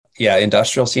Yeah,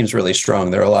 industrial seems really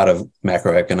strong. There are a lot of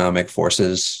macroeconomic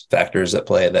factors at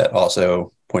play that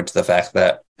also point to the fact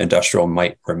that industrial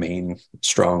might remain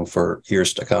strong for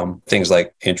years to come. Things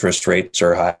like interest rates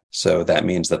are high. So that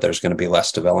means that there's going to be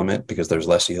less development because there's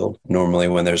less yield. Normally,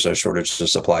 when there's a shortage of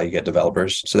supply, you get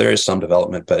developers. So there is some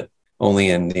development, but only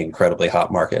in the incredibly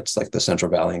hot markets like the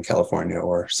Central Valley in California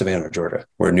or Savannah, Georgia,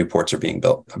 where new ports are being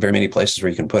built. Very many places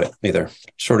where you can put it, either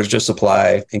shortage of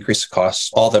supply, increased costs,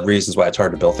 all the reasons why it's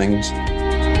hard to build things.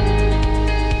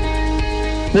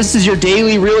 This is your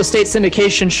daily real estate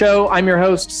syndication show. I'm your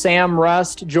host, Sam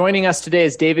Rust. Joining us today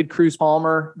is David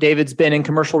Cruz-Palmer. David's been in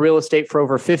commercial real estate for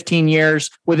over 15 years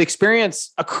with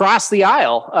experience across the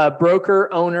aisle, a broker,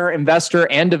 owner,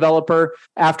 investor, and developer.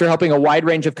 After helping a wide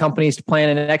range of companies to plan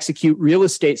and execute real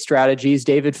estate strategies,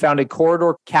 David founded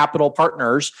Corridor Capital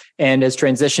Partners and has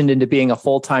transitioned into being a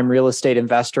full-time real estate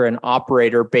investor and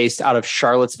operator based out of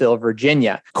Charlottesville,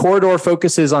 Virginia. Corridor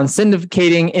focuses on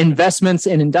syndicating investments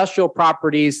in industrial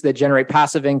properties that generate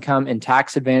passive income and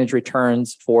tax advantage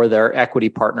returns for their equity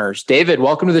partners. David,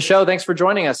 welcome to the show. Thanks for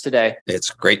joining us today. It's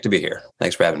great to be here.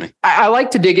 Thanks for having me. I like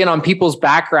to dig in on people's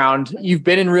background. You've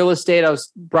been in real estate. I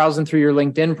was browsing through your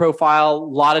LinkedIn profile, a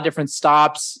lot of different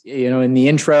stops, in the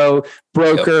intro,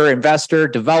 broker, investor,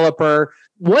 developer.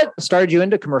 What started you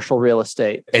into commercial real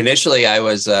estate? Initially, I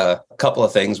was a couple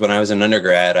of things. When I was an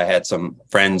undergrad, I had some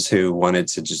friends who wanted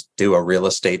to just do a real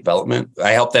estate development.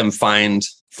 I helped them find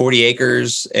 40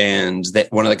 acres, and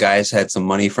one of the guys had some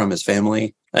money from his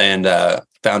family and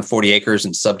found 40 acres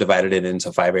and subdivided it into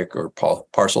 5-acre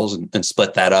parcels and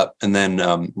split that up. And then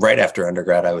right after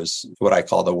undergrad, I was what I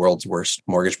call the world's worst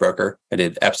mortgage broker. I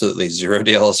did absolutely zero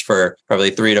deals for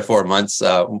probably 3 to 4 months.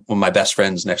 When my best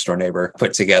friend's next door neighbor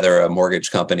put together a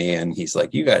mortgage company, and he's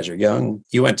like, "You guys are young.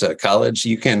 You went to college.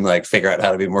 You can figure out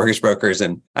how to be mortgage brokers."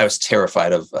 And I was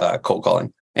terrified of cold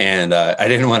calling. And I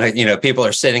didn't want to, people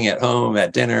are sitting at home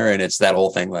at dinner and it's that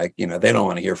whole thing, they don't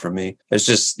want to hear from me. It's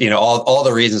just, all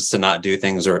the reasons to not do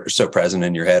things are so present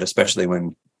in your head, especially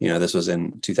when, this was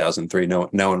in 2003. No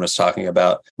one was talking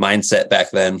about mindset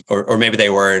back then, or maybe they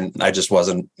were, and I just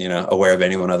wasn't, aware of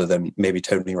anyone other than maybe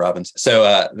Tony Robbins.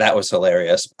 So that was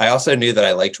hilarious. I also knew that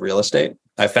I liked real estate.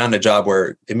 I found a job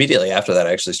where immediately after that,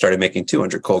 I actually started making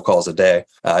 200 cold calls a day,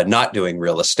 not doing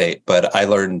real estate. But I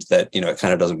learned that, it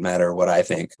kind of doesn't matter what I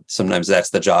think. Sometimes that's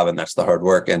the job and that's the hard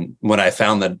work. And when I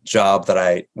found the job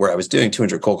where I was doing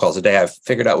 200 cold calls a day, I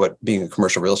figured out what being a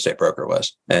commercial real estate broker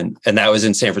was. And that was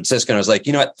in San Francisco. And I was like,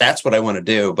 what, that's what I want to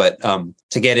do. But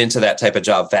to get into that type of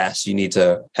job fast, you need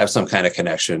to have some kind of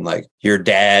connection. Like your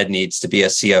dad needs to be a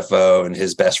CFO and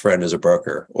his best friend is a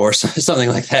broker or something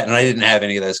like that. And I didn't have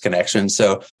any of those connections.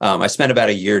 So I spent about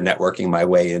a year networking my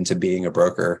way into being a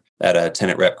broker at a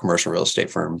tenant rep commercial real estate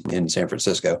firm in San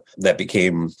Francisco that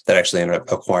actually ended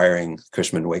up acquiring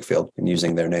Cushman & Wakefield and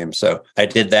using their name. So I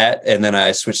did that. And then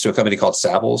I switched to a company called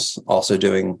Savills, also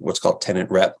doing what's called tenant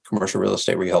rep commercial real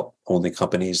estate, where you help only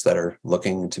companies that are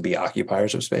looking to be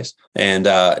occupiers of space. And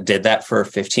did that for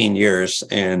 15 years.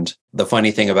 And the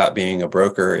funny thing about being a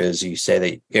broker is you say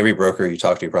that every broker you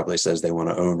talk to probably says they want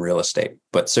to own real estate,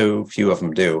 but so few of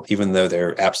them do, even though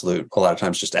they're a lot of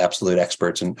times just absolute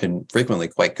experts and frequently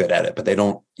quite good at it, but they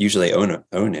don't usually own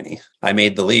any. I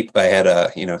made the leap. I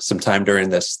had some time during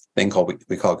this thing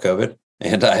we call COVID.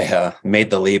 And I made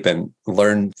the leap and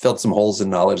filled some holes in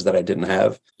knowledge that I didn't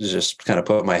have, just kind of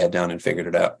put my head down and figured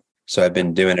it out. So I've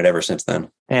been doing it ever since then.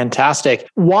 Fantastic.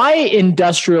 Why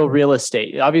industrial real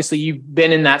estate? Obviously, you've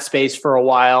been in that space for a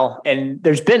while, and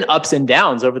there's been ups and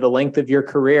downs over the length of your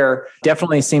career.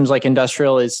 Definitely seems like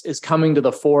industrial is coming to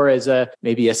the fore as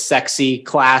maybe a sexy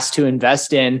class to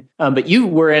invest in. But you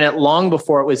were in it long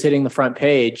before it was hitting the front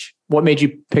page. What made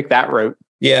you pick that route?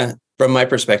 Yeah, from my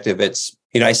perspective, it's,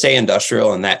 I say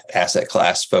industrial, and that asset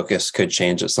class focus could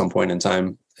change at some point in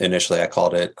time. Initially, I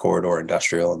called it Corridor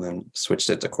Industrial and then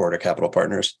switched it to Corridor Capital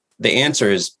Partners. The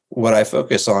answer is what I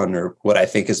focus on, or what I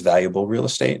think is valuable real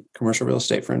estate, commercial real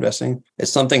estate for investing.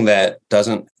 It's something that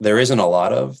there isn't a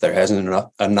lot of,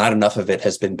 not enough of it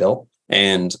has been built.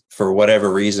 And for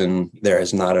whatever reason, there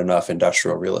is not enough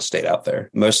industrial real estate out there.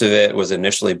 Most of it was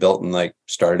initially built and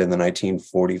started in the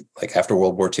 1940s, after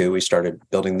World War II, we started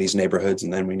building these neighborhoods,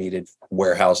 and then we needed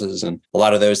warehouses, and a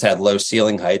lot of those had low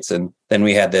ceiling heights. And then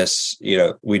we had this,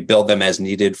 we'd build them as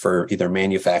needed for either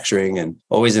manufacturing and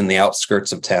always in the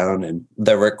outskirts of town. And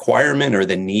the requirement or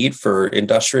the need for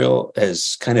industrial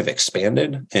has kind of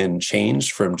expanded and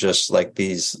changed from just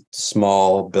these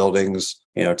small buildings,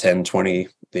 10, 20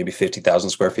 maybe 50,000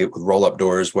 square feet with roll up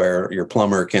doors where your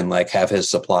plumber can like have his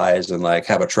supplies and like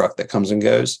have a truck that comes and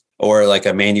goes, or like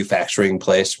a manufacturing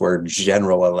place where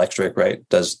General Electric, right,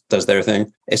 does their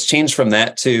thing. It's changed from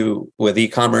that to with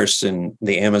e-commerce and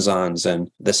the Amazons and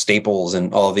the Staples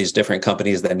and all of these different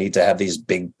companies that need to have these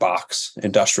big box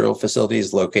industrial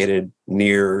facilities located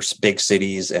near big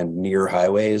cities and near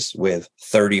highways with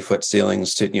 30-foot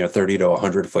ceilings to 30 to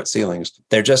 100-foot ceilings.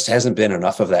 There just hasn't been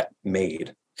enough of that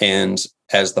made. And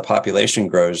as the population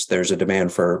grows, there's a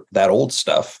demand for that old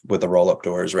stuff with the roll-up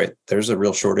doors, right? There's a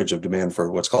real shortage of demand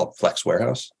for what's called flex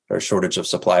warehouse, or a shortage of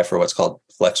supply for what's called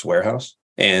flex warehouse.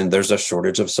 And there's a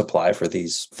shortage of supply for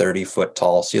these 30-foot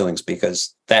tall ceilings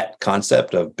because that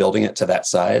concept of building it to that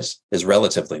size is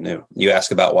relatively new. You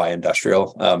ask about why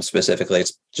industrial specifically,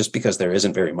 it's just because there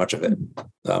isn't very much of it.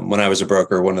 When I was a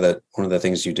broker, one of the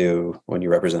things you do when you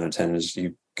represent a tenant is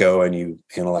you go and you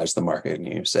analyze the market and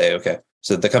you say, okay,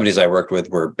 so the companies I worked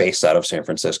with were based out of San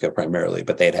Francisco primarily,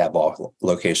 but they'd have all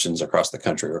locations across the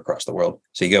country or across the world.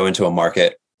 So you go into a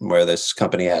market where this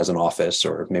company has an office,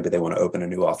 or maybe they want to open a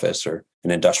new office or an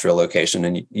industrial location,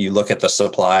 and you look at the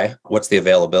supply, what's the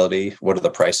availability, what are the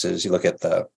prices, you look at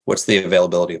what's the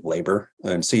availability of labor.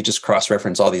 And so you just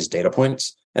cross-reference all these data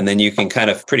points, and then you can kind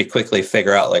of pretty quickly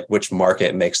figure out like which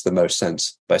market makes the most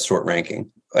sense by sort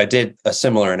ranking. I did a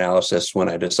similar analysis when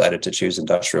I decided to choose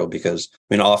industrial because,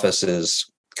 office is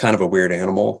kind of a weird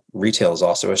animal. Retail is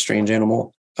also a strange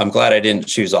animal. I'm glad I didn't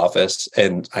choose office.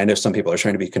 And I know some people are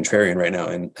trying to be contrarian right now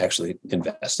and actually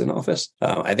invest in office.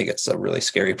 I think it's a really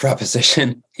scary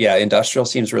proposition. Yeah, industrial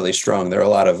seems really strong. There are a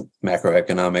lot of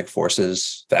macroeconomic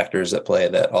factors at play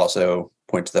that also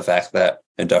point to the fact that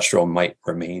industrial might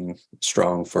remain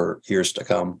strong for years to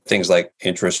come. Things like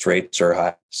interest rates are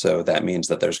high. So that means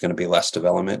that there's going to be less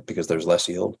development because there's less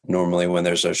yield. Normally, when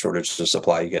there's a shortage of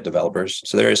supply, you get developers.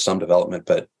 So there is some development,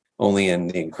 but only in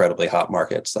the incredibly hot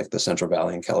markets like the Central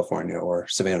Valley in California or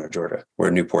Savannah, Georgia, where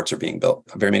new ports are being built.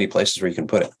 Very many places where you can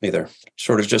put it, either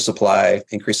shortage of supply,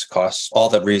 increased costs, all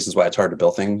the reasons why it's hard to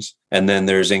build things. And then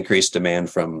there's increased demand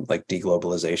from like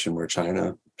deglobalization, where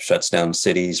China shuts down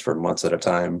cities for months at a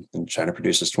time, and China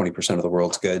produces 20% of the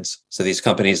world's goods. So these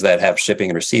companies that have shipping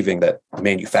and receiving that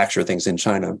manufacture things in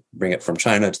China, bring it from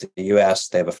China to the US.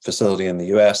 They have a facility in the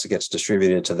US that gets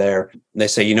distributed to there. They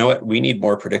say, you know what, we need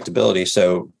more predictability.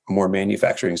 So more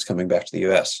manufacturing is coming back to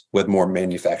the US. With more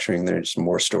manufacturing, there's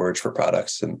more storage for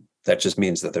products. And that just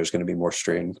means that there's going to be more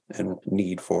strain and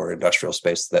need for industrial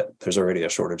space that there's already a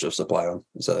shortage of supply on.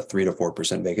 It's a 3 to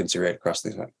 4% vacancy rate across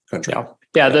the country.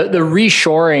 Yeah. The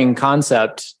reshoring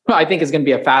concept, I think, is going to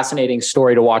be a fascinating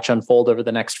story to watch unfold over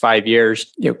the next 5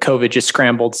 years. COVID just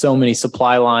scrambled so many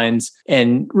supply lines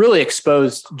and really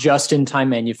exposed just-in-time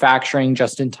manufacturing,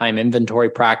 just-in-time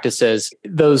inventory practices.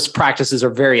 Those practices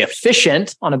are very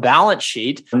efficient on a balance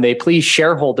sheet, and they please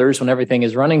shareholders when everything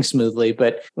is running smoothly.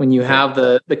 But when you have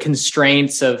the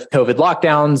constraints of COVID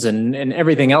lockdowns and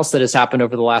everything else that has happened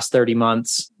over the last 30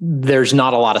 months, there's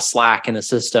not a lot of slack in the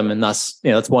system. And thus,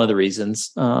 that's one of the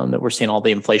reasons that we're seeing all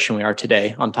the inflation we are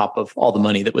today on top of all the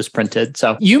money that was printed.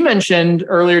 So you mentioned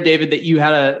earlier, David, that you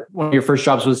had one of your first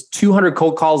jobs was 200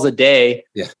 cold calls a day.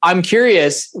 Yeah. I'm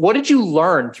curious, what did you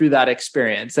learn through that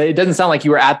experience? It doesn't sound like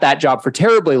you were at that job for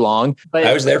terribly long, but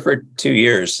I was there for 2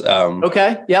 years.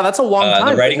 Okay. Yeah, that's a long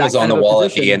time. The writing was on the wall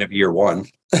at the end of year one.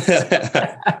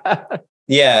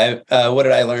 Yeah. What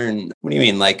did I learn? What do you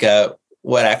mean? Like,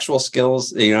 what actual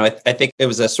skills? I think it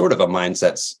was a sort of a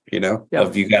mindset,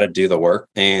 of you got to do the work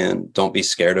and don't be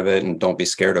scared of it and don't be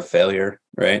scared of failure.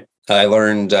 Right. I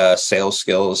learned sales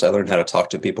skills. I learned how to talk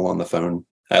to people on the phone.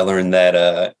 I learned that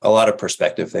a lot of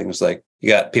perspective things, like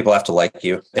people have to like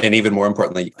you. And even more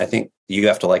importantly, I think you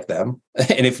have to like them.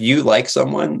 And if you like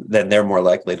someone, then they're more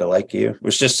likely to like you,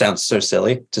 which just sounds so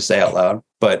silly to say out loud,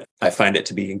 but I find it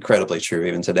to be incredibly true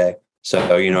even today. So,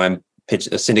 I'm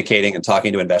syndicating and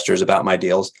talking to investors about my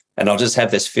deals, and I'll just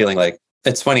have this feeling like,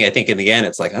 it's funny. I think in the end,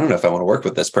 it's like, I don't know if I want to work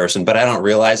with this person, but I don't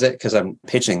realize it because I'm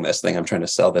pitching this thing. I'm trying to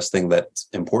sell this thing that's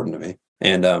important to me.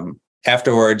 And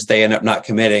afterwards, they end up not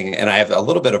committing, and I have a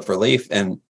little bit of relief.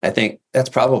 And I think that's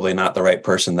probably not the right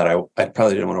person that I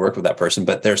probably didn't want to work with that person.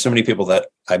 But there are so many people that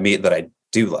I meet that I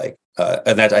do like.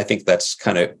 And that I think that's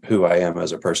kind of who I am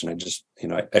as a person. I just,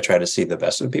 I try to see the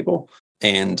best in people.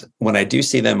 And when I do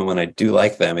see them and when I do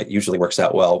like them, it usually works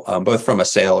out well, both from a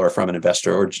sale or from an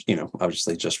investor or,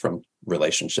 obviously just from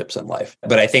relationships in life.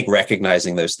 But I think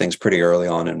recognizing those things pretty early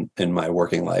on in my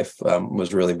working life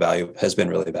has been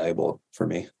really valuable for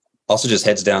me. Also, just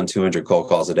heads down 200 cold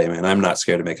calls a day, man. I'm not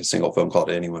scared to make a single phone call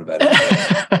to anyone about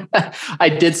it. I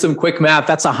did some quick math.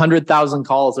 That's 100,000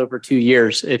 calls over 2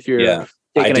 years. If you're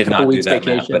I taking a did couple not do weeks that, Matt,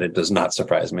 vacation. but it does not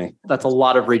surprise me. That's a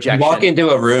lot of rejection. Walk into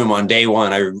a room on day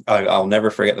one. I'll never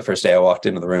forget the first day I walked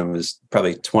into the room. It was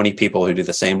probably 20 people who do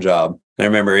the same job. And I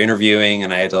remember interviewing,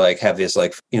 and I had to have these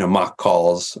mock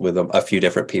calls with a few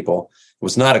different people. It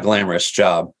was not a glamorous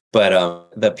job, but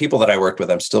the people that I worked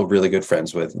with, I'm still really good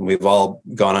friends with. And we've all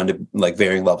gone on to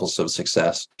varying levels of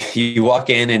success. You walk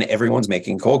in and everyone's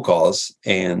making cold calls,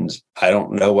 and I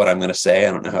don't know what I'm going to say.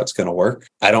 I don't know how it's going to work.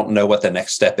 I don't know what the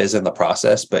next step is in the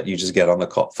process, but you just get on the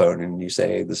phone and you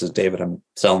say, "This is David. I'm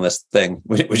selling this thing.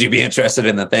 Would you be interested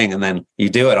in the thing?" And then you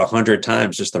do it 100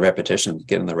 times, just the repetition,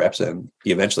 getting the reps in.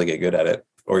 You eventually get good at it,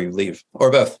 or you leave, or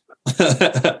both.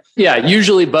 Yeah,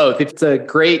 usually both. It's a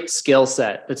great skill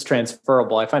set that's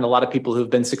transferable. I find a lot of people who've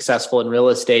been successful in real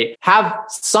estate have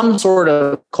some sort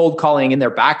of cold calling in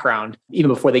their background, even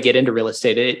before they get into real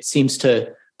estate. It seems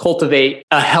to cultivate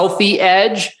a healthy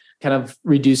edge, kind of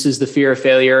reduces the fear of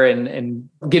failure and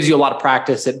gives you a lot of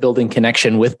practice at building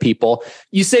connection with people.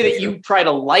 You say that you try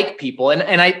to like people,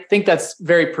 and I think that's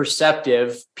very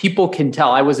perceptive. People can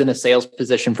tell. I was in a sales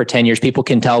position for 10 years. People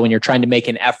can tell when you're trying to make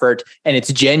an effort and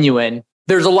it's genuine.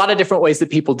 There's a lot of different ways that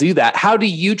people do that. How do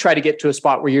you try to get to a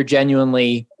spot where you're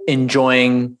genuinely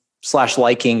enjoying /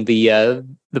 liking the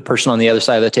person on the other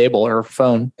side of the table or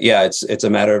phone? Yeah, it's a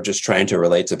matter of just trying to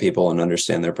relate to people and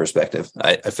understand their perspective.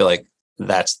 I feel like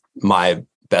that's my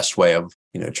best way of,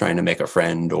 trying to make a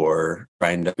friend or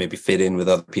trying to maybe fit in with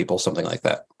other people, something like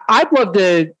that. I'd love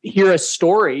to hear a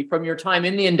story from your time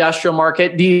in the industrial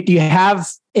market. Do you have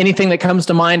anything that comes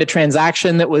to mind, a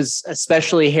transaction that was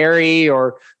especially hairy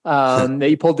or that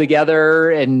you pulled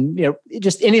together, and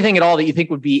just anything at all that you think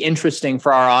would be interesting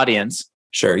for our audience?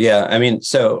 Sure. Yeah. I mean,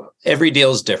 so every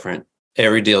deal is different.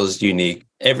 Every deal is unique.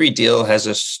 Every deal has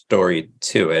a story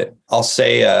to it. I'll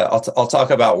say, I'll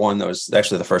talk about one that was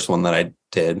actually the first one that I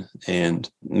did, and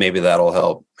maybe that'll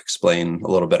help explain a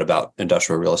little bit about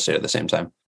industrial real estate at the same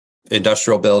time.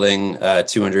 Industrial building,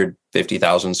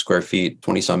 250,000 square feet,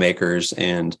 20 some acres.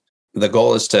 And the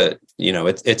goal is to,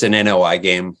 it's an NOI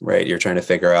game, right? You're trying to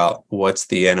figure out what's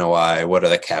the NOI, what are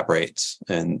the cap rates,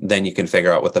 and then you can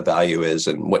figure out what the value is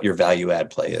and what your value add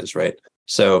play is, right?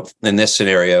 So in this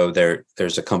scenario,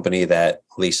 there's a company that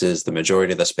leases the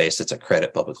majority of the space. It's a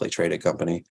credit publicly traded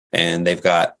company, and they've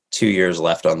got 2 years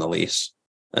left on the lease.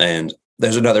 And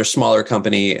there's another smaller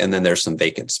company, and then there's some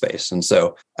vacant space. And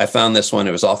so I found this one.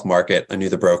 It was off market. I knew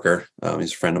the broker.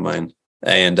 He's a friend of mine.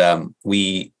 And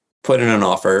we put in an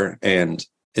offer, and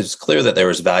it's clear that there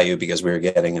was value because we were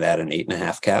getting it at an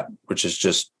 8.5 cap, which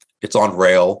is it's on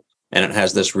rail, and it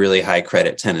has this really high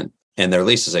credit tenant, and their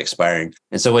lease is expiring.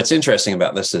 And so what's interesting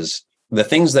about this is the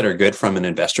things that are good from an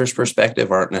investor's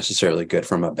perspective aren't necessarily good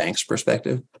from a bank's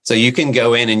perspective. So you can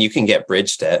go in and you can get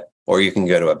bridge debt, or you can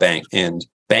go to a bank. And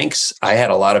banks, I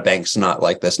had a lot of banks not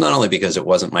like this, not only because it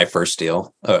wasn't my first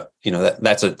deal.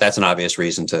 That's an obvious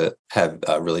reason to have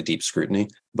really deep scrutiny.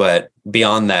 But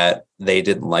beyond that, they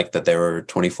didn't like that there were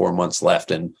 24 months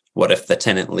left. And what if the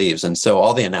tenant leaves? And so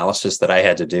all the analysis that I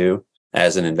had to do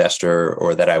as an investor,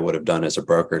 or that I would have done as a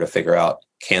broker, to figure out,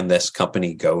 can this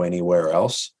company go anywhere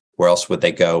else? Where else would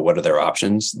they go? What are their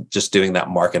options? Just doing that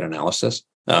market analysis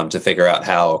to figure out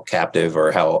how captive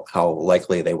or how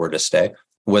likely they were to stay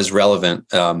was relevant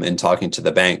in talking to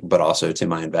the bank, but also to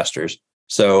my investors.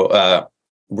 So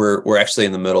we're actually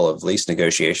in the middle of lease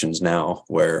negotiations now,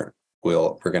 where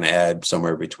we're going to add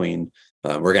somewhere between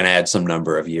we're going to add some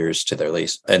number of years to their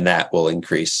lease, and that will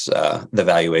increase the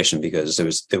valuation because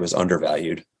it was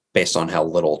undervalued based on how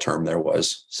little term there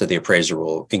was. So the appraiser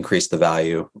will increase the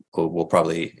value, will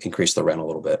probably increase the rent a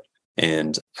little bit,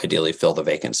 and ideally fill the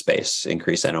vacant space,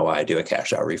 increase NOI, do a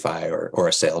cash out refi or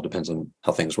a sale, depends on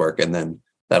how things work. And then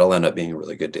that'll end up being a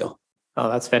really good deal. Oh,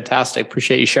 that's fantastic.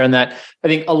 Appreciate you sharing that. I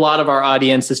think a lot of our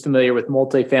audience is familiar with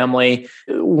multifamily,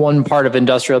 one part of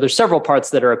industrial. There's several parts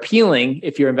that are appealing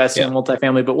if you're investing in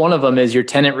multifamily, but one of them is your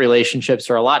tenant relationships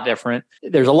are a lot different.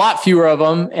 There's a lot fewer of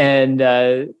them, and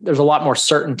there's a lot more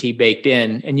certainty baked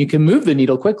in, and you can move the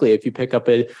needle quickly if you pick up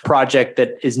a project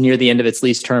that is near the end of its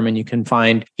lease term, and you can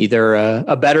find either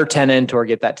a better tenant or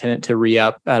get that tenant to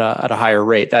re-up at a higher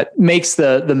rate. That makes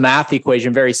the math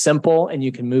equation very simple, and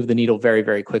you can move the needle very,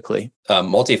 very quickly.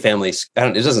 Multifamily,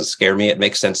 it doesn't scare me. It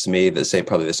makes sense to me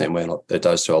probably the same way it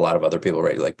does to a lot of other people,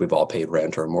 right? Like we've all paid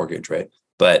rent or a mortgage, right?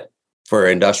 But for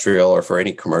industrial or for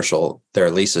any commercial, there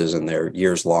are leases and they're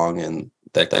years long, and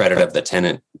the credit of the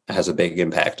tenant has a big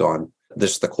impact on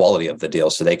the quality of the deal.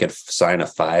 So they could sign a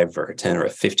 5 or a 10 or a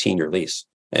 15-year lease,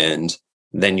 and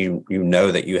then you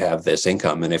know that you have this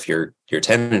income. And if your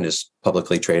tenant is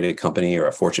publicly traded company or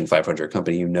a Fortune 500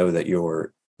 company, you know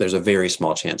that there's a very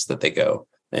small chance that they go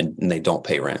and they don't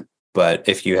pay rent. But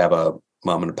if you have a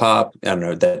mom and pop, I don't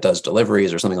know, that does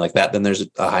deliveries or something like that, then there's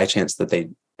a high chance that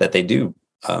they do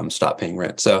stop paying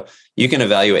rent. So you can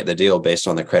evaluate the deal based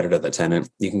on the credit of the tenant.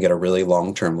 You can get a really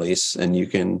long-term lease, and you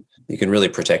can really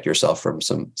protect yourself from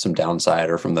some downside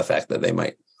or from the fact that they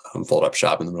might fold up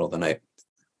shop in the middle of the night.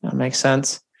 That makes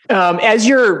sense. As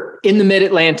you're in the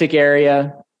Mid-Atlantic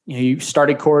area, you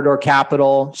started Corridor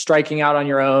Capital, striking out on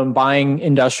your own, buying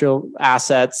industrial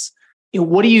assets.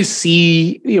 What do you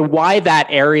see? Why that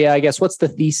area? I guess what's the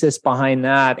thesis behind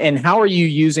that? And how are you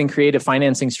using creative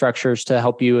financing structures to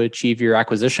help you achieve your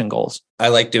acquisition goals? I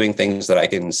like doing things that I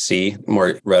can see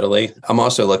more readily. I'm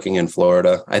also looking in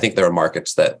Florida. I think there are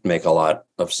markets that make a lot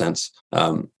of sense.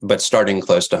 But starting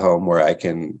close to home where I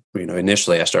can,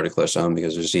 initially I started close to home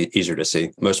because it's easier to see.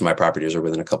 Most of my properties are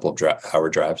within a couple of hour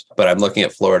drives, but I'm looking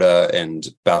at Florida and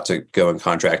about to go and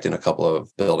contract in a couple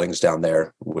of buildings down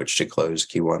there, which should close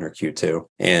Q1 or Q2.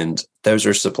 And those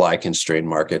are supply constrained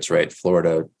markets, right?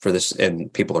 Florida for this,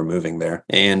 and people are moving there.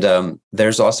 And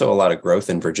there's also a lot of growth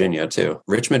in Virginia too.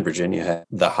 Richmond, Virginia had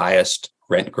the highest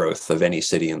rent growth of any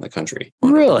city in the country.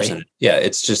 100%. Really? Yeah,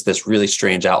 it's just this really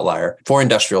strange outlier for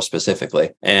industrial specifically.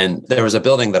 And there was a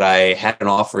building that I had an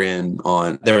offer in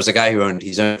on. There was a guy who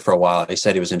he's owned it for a while. He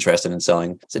said he was interested in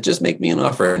selling. I said, just make me an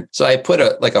offer. So I put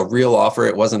a real offer.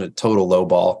 It wasn't a total low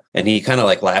ball. And he kind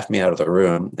of laughed me out of the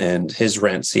room. And his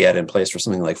rents he had in place for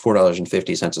something like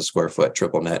 $4.50 a square foot,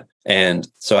 triple net. And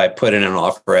so I put in an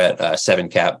offer at 7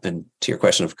 cap. And to your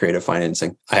question of creative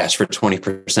financing, I asked for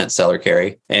 20% seller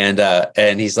carry.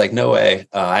 And he's like, no way.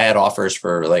 I had offers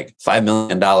for like $5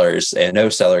 million and no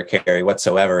seller carry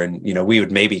whatsoever. And, we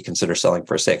would maybe consider selling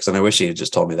for 6. And I wish he had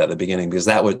just told me that at the beginning, because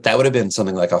that would have been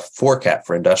something like a 4 cap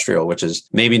for industrial, which is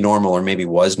maybe normal or maybe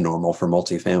was normal for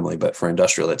multifamily. But for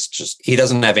industrial, it's just, he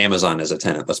doesn't have Amazon as a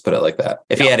tenant. Let's put it like that.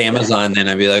 If he had Amazon, then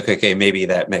I'd be like, okay, maybe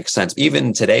that makes sense.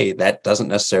 Even today, that doesn't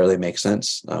necessarily make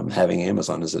sense, having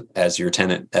Amazon as your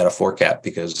tenant at a 4 cap,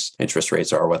 because interest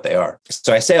rates are what they are.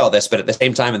 So I say all this, but at the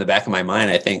same time, in the back of my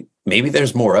mind, I think maybe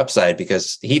there's more upside,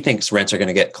 because he thinks rents are going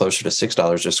to get closer to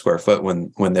 $6 a square foot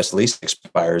when this lease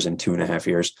expires in 2.5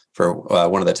 years for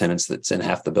one of the tenants that's in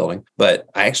half the building. But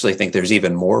I actually think there's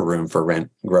even more room for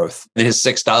rent growth. And his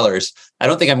 $6, I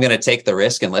don't think I'm going to take the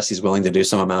risk unless he's willing to do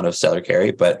some amount of seller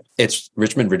carry. But it's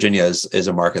Richmond, Virginia is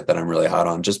a market that I'm really hot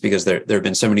on, just because there have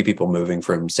been so many people moving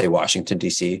from, say, Washington,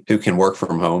 D.C., who can work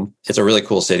from home. It's a really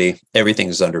cool city.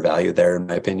 Everything's undervalued there, in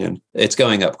my opinion. It's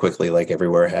going up quickly like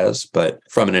everywhere has. But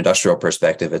from an industrial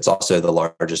perspective, it's also the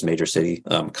largest major city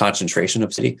concentration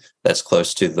of city that's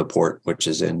close to the port, which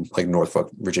is in like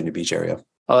Norfolk, Virginia Beach area.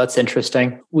 Oh, that's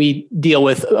interesting. We deal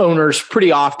with owners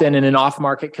pretty often in an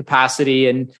off-market capacity.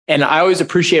 And I always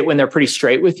appreciate when they're pretty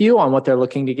straight with you on what they're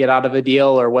looking to get out of a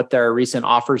deal or what their recent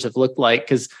offers have looked like.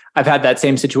 Because I've had that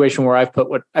same situation where I've put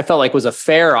what I felt like was a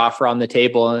fair offer on the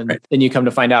table. And then you come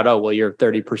to find out, oh, well, you're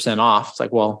 30% off. It's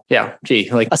like, well, yeah,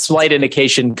 gee, like a slight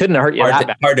indication couldn't hurt you that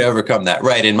bad. Hard to overcome that.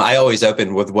 Right. And I always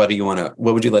open with, what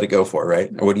would you let it go for?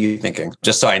 Right. Or what are you thinking?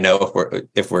 Just so I know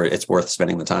if it's worth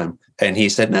spending the time. And he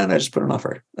said, no, just put an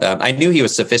offer. I knew he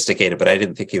was sophisticated, but I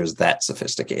didn't think he was that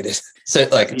sophisticated. So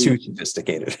too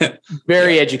sophisticated.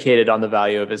 Very educated on the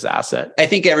value of his asset. I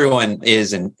think everyone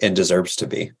is and deserves to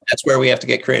be. That's where we have to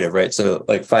get creative, right? So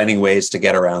finding ways to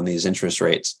get around these interest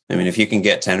rates. I mean, if you can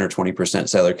get 10 or 20%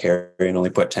 seller carry and only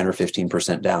put 10 or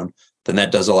 15% down, then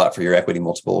that does a lot for your equity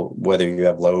multiple, whether you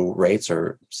have low rates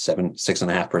or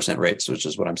 6.5% rates, which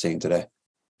is what I'm seeing today.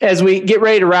 As we get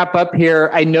ready to wrap up here,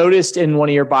 I noticed in one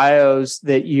of your bios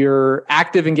that you're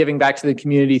active in giving back to the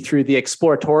community through the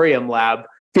Exploratorium Lab.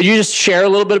 Could you just share a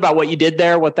little bit about what you did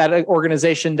there, what that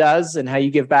organization does, and how you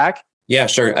give back? Yeah,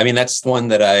 sure. I mean, that's one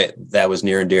that was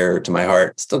near and dear to my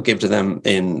heart. Still give to them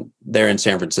they're in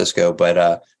San Francisco, but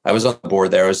I was on the board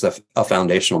there. I was a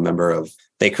foundational member of.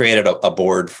 They created a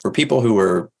board for people who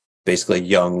were basically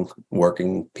young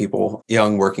working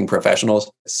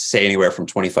professionals, say anywhere from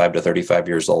 25 to 35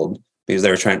 years old, because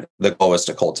the goal was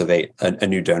to cultivate a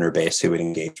new donor base who would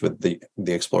engage with the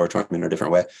Exploratorium in a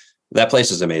different way. That place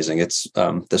is amazing. It's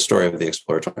the story of the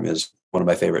Exploratorium is one of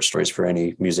my favorite stories for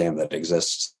any museum that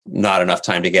exists. Not enough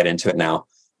time to get into it now,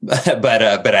 but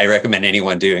I recommend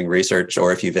anyone doing research,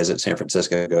 or if you visit San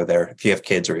Francisco, go there. If you have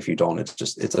kids or if you don't,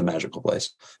 it's a magical place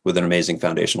with an amazing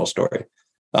foundational story.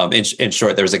 In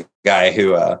short, there was a guy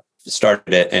who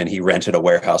started it, and he rented a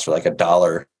warehouse for like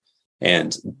 $1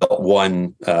 and built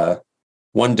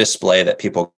one display that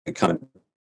people could come and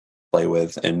play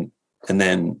with, and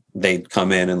then they'd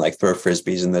come in and throw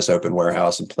frisbees in this open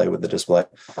warehouse and play with the display.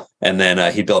 And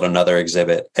then he built another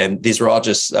exhibit, and these were all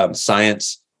just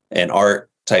science and art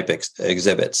type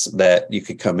exhibits that you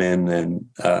could come in and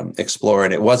explore.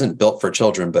 And it wasn't built for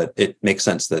children, but it makes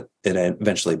sense that it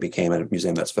eventually became a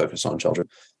museum that's focused on children.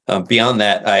 Beyond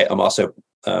that, I'm also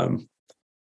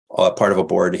part of a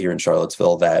board here in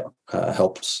Charlottesville that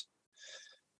helps.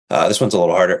 This one's a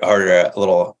little harder, a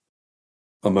little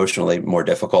emotionally more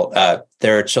difficult.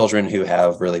 There are children who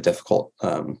have really difficult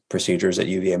procedures at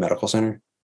UVA Medical Center,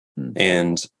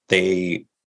 and they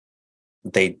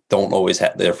don't always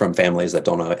have, they're from families that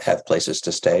don't have places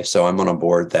to stay. So I'm on a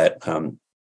board that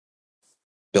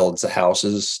builds the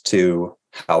houses to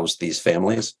house these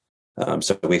families.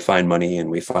 So we find money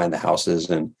and we find the houses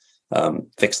and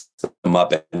fix them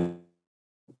up and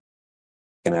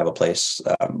can have a place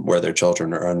where their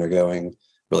children are undergoing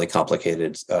really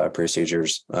complicated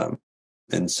procedures.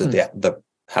 And so the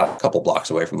a couple blocks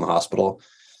away from the hospital.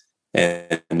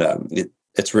 And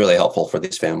it's really helpful for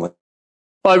these families.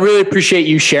 Well, I really appreciate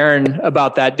you sharing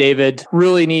about that, David.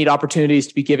 Really neat opportunities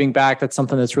to be giving back. That's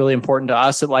something that's really important to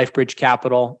us at LifeBridge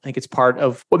Capital. I think it's part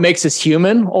of what makes us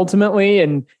human ultimately,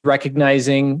 and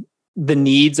recognizing the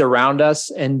needs around us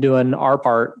and doing our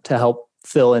part to help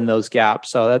fill in those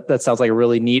gaps. So that sounds like a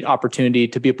really neat opportunity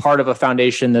to be a part of a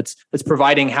foundation that's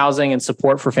providing housing and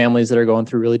support for families that are going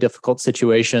through really difficult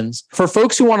situations. For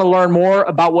folks who want to learn more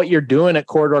about what you're doing at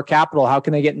Corridor Capital, how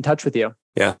can they get in touch with you?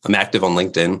 Yeah, I'm active on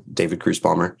LinkedIn, David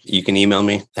Cruz-Palmer. You can email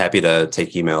me. Happy to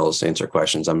take emails, answer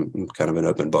questions. I'm kind of an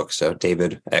open book. So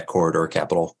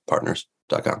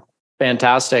david@corridorcapitalpartners.com.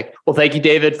 Fantastic. Well, thank you,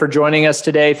 David, for joining us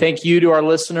today. Thank you to our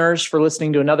listeners for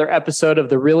listening to another episode of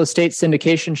the Real Estate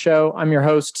Syndication Show. I'm your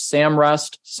host, Sam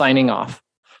Rust, signing off.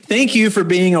 Thank you for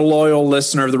being a loyal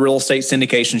listener of the Real Estate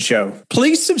Syndication Show.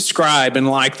 Please subscribe and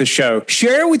like the show.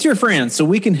 Share it with your friends so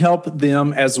we can help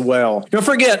them as well. Don't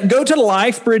forget, go to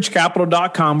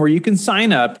lifebridgecapital.com where you can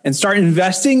sign up and start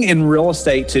investing in real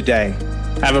estate today.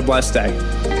 Have a blessed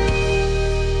day.